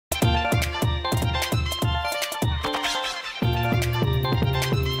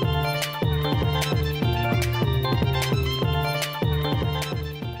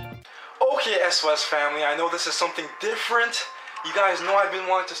SOS family. I know this is something different. You guys know I've been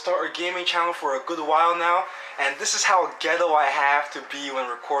wanting to start a gaming channel for a good while now, and this is how ghetto I have to be when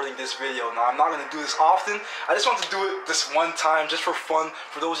recording this video. Now, I'm not going to do this often. I just want to do it this one time just for fun.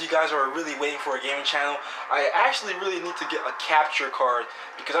 For those of you guys who are really waiting for a gaming channel, I actually really need to get a capture card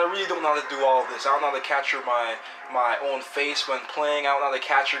because I really don't know how to do all of this. I don't know how to capture my own face when playing. I don't know how to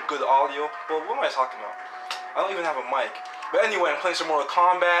capture good audio. Well, what am I talking about? I don't even have a mic. But anyway, I'm playing some Mortal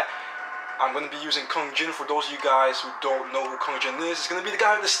Kombat. I'm going to be using JIN. For those of you guys who don't know who JIN is, it's going to be the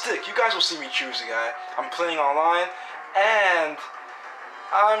guy with the stick. You guys will see me choose the guy. I'm playing online, and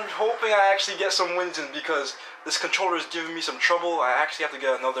I'm hoping I actually get some wins in because this controller is giving me some trouble. I actually have to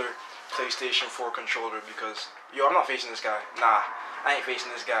get another PlayStation 4 controller because, yo, I'm not facing this guy. Nah, I ain't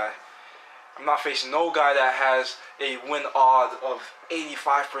facing this guy. I'm not facing no guy that has a win odd of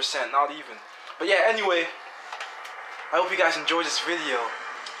 85%, not even. But yeah, anyway, I hope you guys enjoyed this video.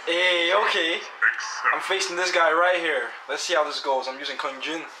 Hey, okay. I'm facing this guy right here. Let's see how this goes. I'm using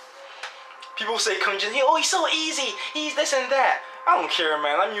JIN. People say JIN, oh, he's so easy. He's this and that. I don't care,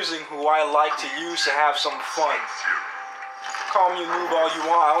 man. I'm using who I like to use to have some fun. Call me a noob all you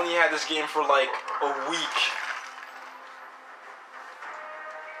want. I only had this game for like a week.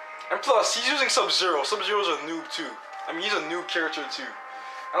 And plus, he's using Sub-Zero. Sub-Zero's a noob too. I mean, he's a noob character too.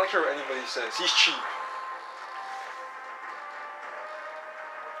 I don't care what anybody says. He's cheap.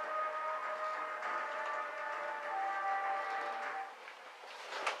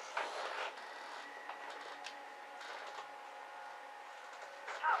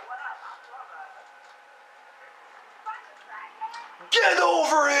 Get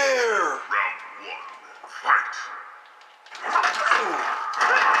over here! Round one, fight!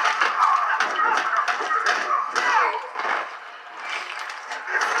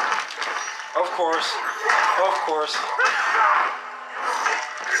 Of course. Of course.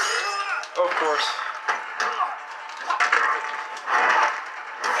 Of course.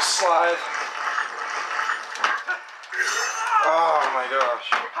 Slide. Oh my gosh.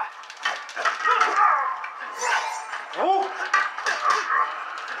 Woo!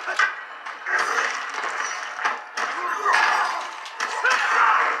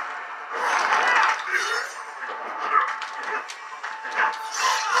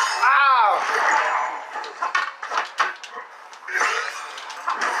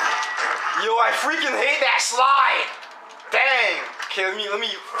 Yo, I freaking hate that slide! Dang! Okay, let me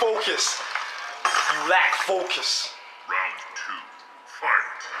focus. You lack focus. Round two,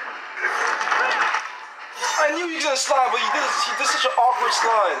 fight! I knew he was gonna slide, but he did such an awkward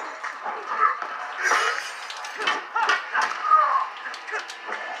slide.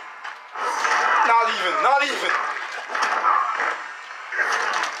 Not even.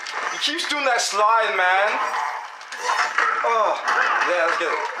 He keeps doing that slide, man. Oh, yeah, let's get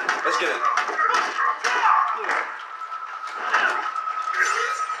it. Let's get it.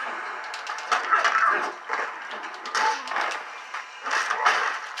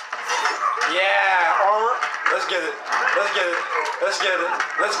 Yeah, armor. Let's get it. Let's get it. Let's get it.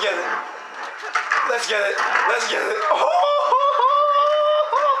 Let's get it. Let's get it. Let's get it. Oh!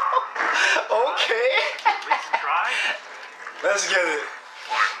 Okay. Let's get it.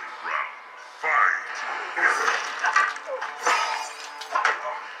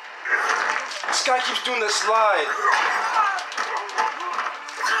 This guy keeps doing the slide.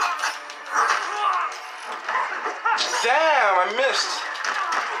 Damn, I missed.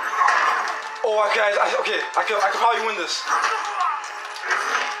 Oh, guys, I could probably win this.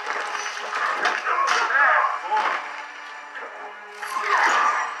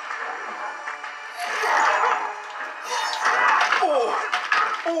 Oh,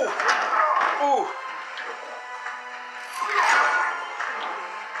 oh, oh.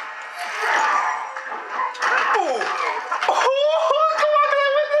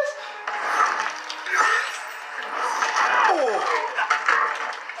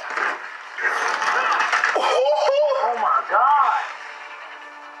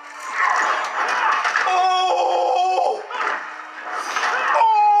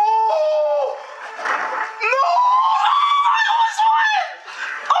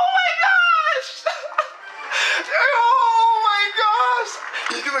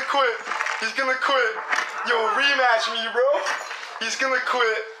 He's gonna quit. Yo, rematch me, bro. He's gonna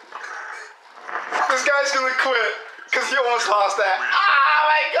quit. This guy's gonna quit because he almost lost that. Ah,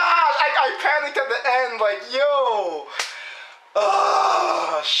 my gosh! I panicked at the end, like, yo.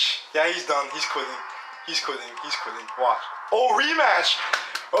 Yeah, he's done. He's quitting. He's quitting. He's quitting. Watch. Oh, rematch.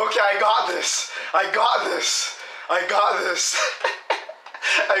 Okay, I got this. I got this. I got this.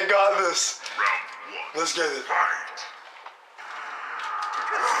 I got this. Let's get it.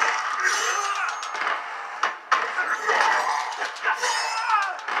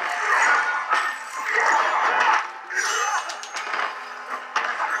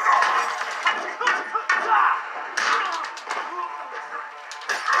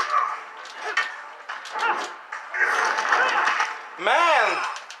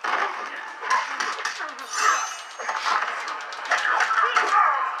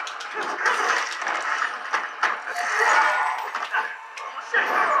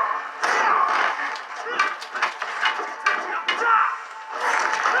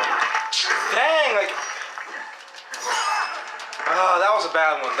 Dang, like... Ah, that was a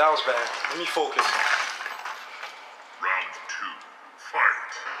bad one. That was bad. Let me focus. Round 2,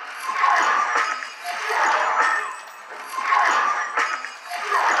 fight.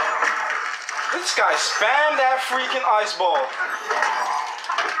 This guy spammed that freaking ice ball.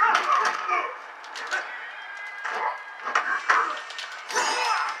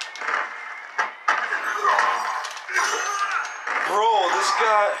 Bro, this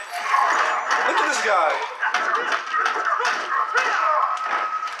guy... Look at this guy.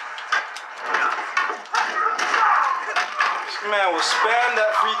 This man will spam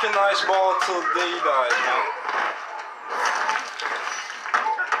that freaking ice ball till the day he dies, man.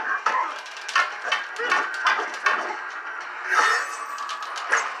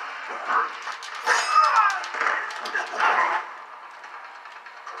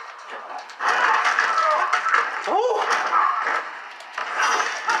 Woo!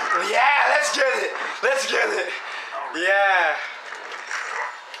 Yeah, let's get it. Let's get it. Yeah.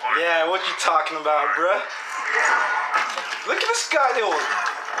 Yeah, what you talking about, bruh? Look at this guy, dude.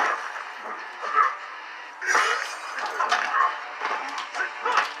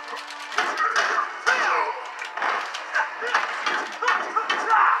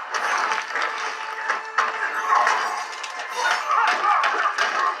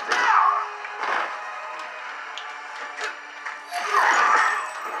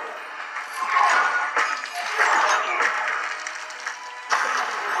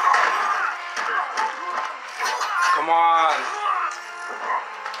 Come on.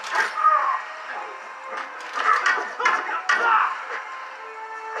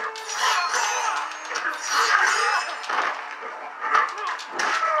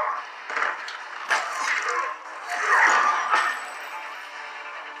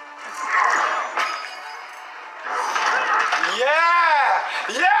 Yeah!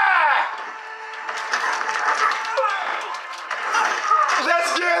 Yeah!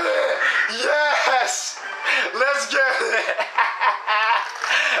 Let's get it! Yes! Let's get it!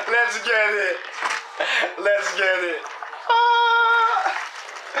 Let's get it! Let's get it!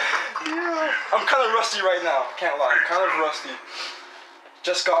 Yeah. I'm kind of rusty right now, can't lie. I'm kind of rusty.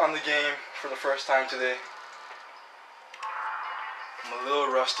 Just got on the game for the first time today. I'm a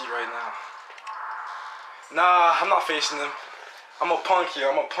little rusty right now. Nah, I'm not facing him. I'm a punk here,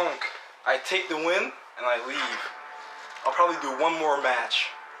 I'm a punk. I take the win and I leave. I'll probably do one more match.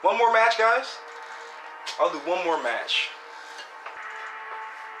 One more match, guys? I'll do one more match.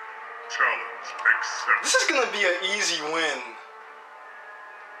 Challenge accepted. This is gonna be an easy win.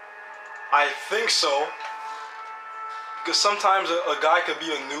 I think so. Because sometimes a guy could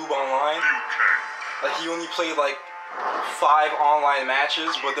be a noob online. Like he only played like 5 online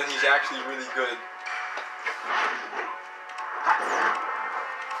matches, but then he's actually really good.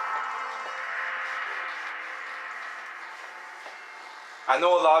 I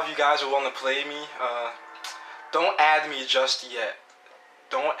know a lot of you guys will want to play me. Don't add me just yet.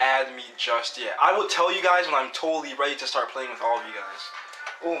 Don't add me just yet. I will tell you guys when I'm totally ready to start playing with all of you guys.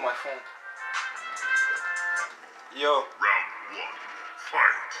 Oh, my phone. Yo. Round 1,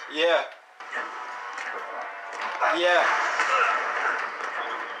 fight. Yeah. Yeah.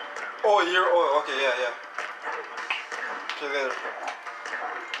 Oh, you're... Oh, okay, yeah, yeah. Okay, later.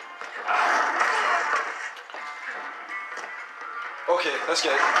 Okay, let's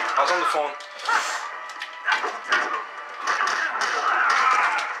get it. I was on the phone.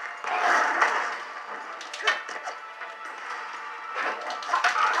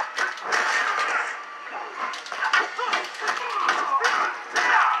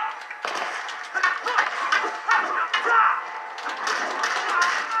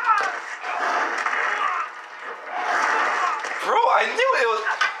 Bro, I knew it was...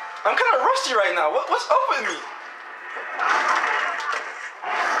 I'm kind of rusty right now. What's up with me?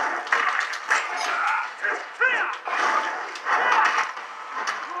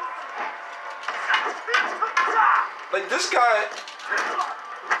 Like this guy...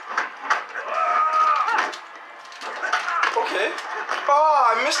 Okay.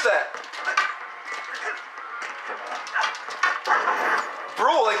 Oh, I missed that.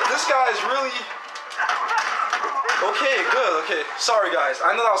 Bro, like this guy is really... Okay, good, okay. Sorry guys.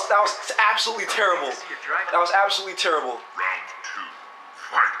 I know that was absolutely terrible. That was absolutely terrible. Round 2,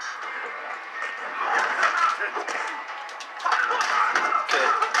 fight. Okay,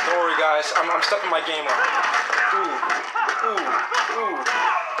 don't worry guys. I'm stepping my game up. Ooh. Ooh. Ooh.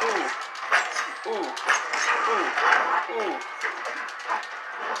 Ooh. Ooh.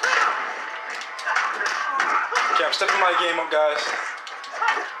 stepping my game up, guys.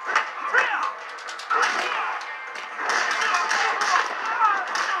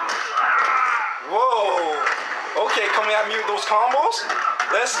 Whoa. Okay, coming at me with those combos.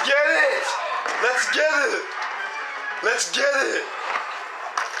 Let's get it. Let's get it. Let's get it.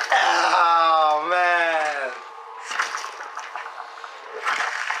 Oh, man.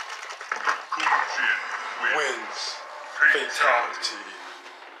 JIN Wins. Fatality.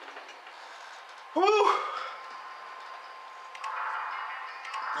 Woo.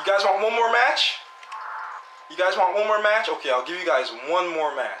 You guys want one more match? You guys want one more match? Okay, I'll give you guys one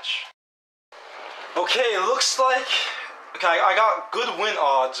more match. Okay, it looks like... Okay, I got good win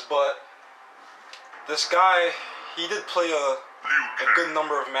odds, but... This guy, he did play a good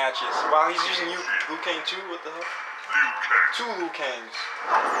number of matches. Wow, he's using Liu Kang too? What the hell? 2 Liu Kangs.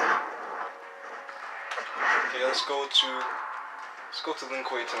 Okay, let's go to Lin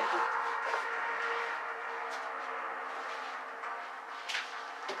Kuei Temple.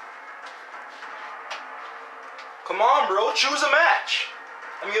 Come on, bro, choose a match.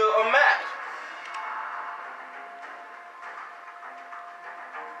 I mean, a map.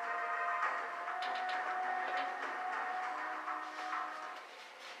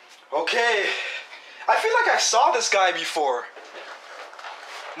 Okay, I feel like I saw this guy before.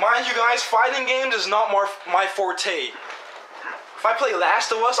 Mind you guys, fighting games is not my forte. If I play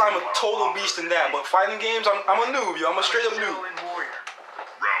Last of Us, I'm a total beast in that. But fighting games, I'm a noob, yo. I'm a straight up noob.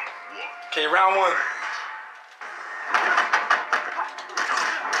 Okay, round 1.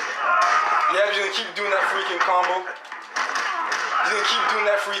 Yeah, he's gonna keep doing that freaking combo. He's gonna keep doing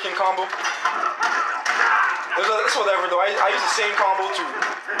that freaking combo. It's whatever though. I use the same combo too.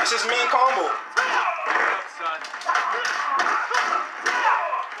 It's his main combo.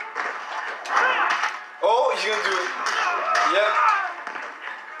 Oh, he's gonna do it. Yep.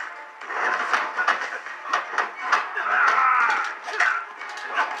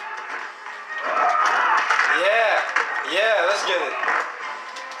 Yeah, let's get it.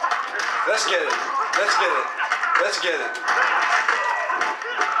 Let's get it. Let's get it. Let's get it.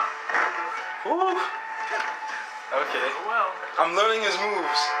 Woo. Okay. I'm learning his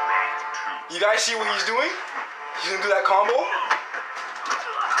moves. You guys see what he's doing? He's gonna do that combo.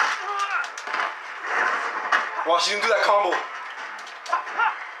 Watch, he's gonna do that combo.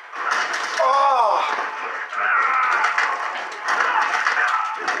 Oh!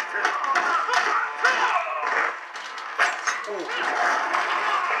 Ooh.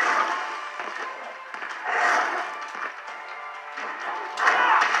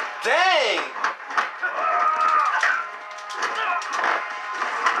 Dang!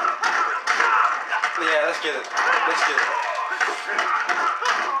 Yeah, let's get it. Let's get it.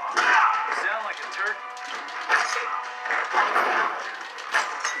 You sound like a turkey.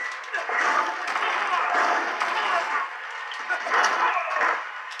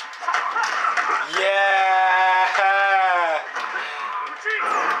 Yeah!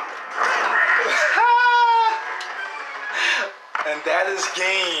 And that is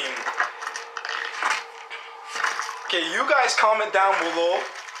game. Okay, you guys comment down below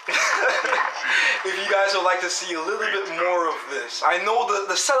if you guys would like to see a little bit more of this. I know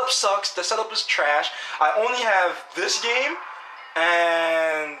the setup sucks, the setup is trash. I only have this game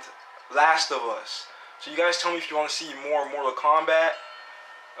and Last of Us. So you guys tell me if you want to see more Mortal Kombat,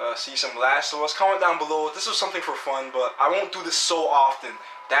 see some Last of Us. Comment down below. This was something for fun, but I won't do this so often.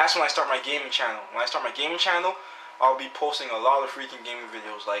 That's when I start my gaming channel. When I start my gaming channel, I'll be posting a lot of freaking gaming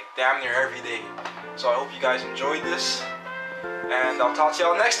videos, like damn near every day. So I hope you guys enjoyed this, and I'll talk to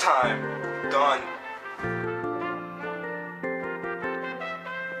y'all next time. Done.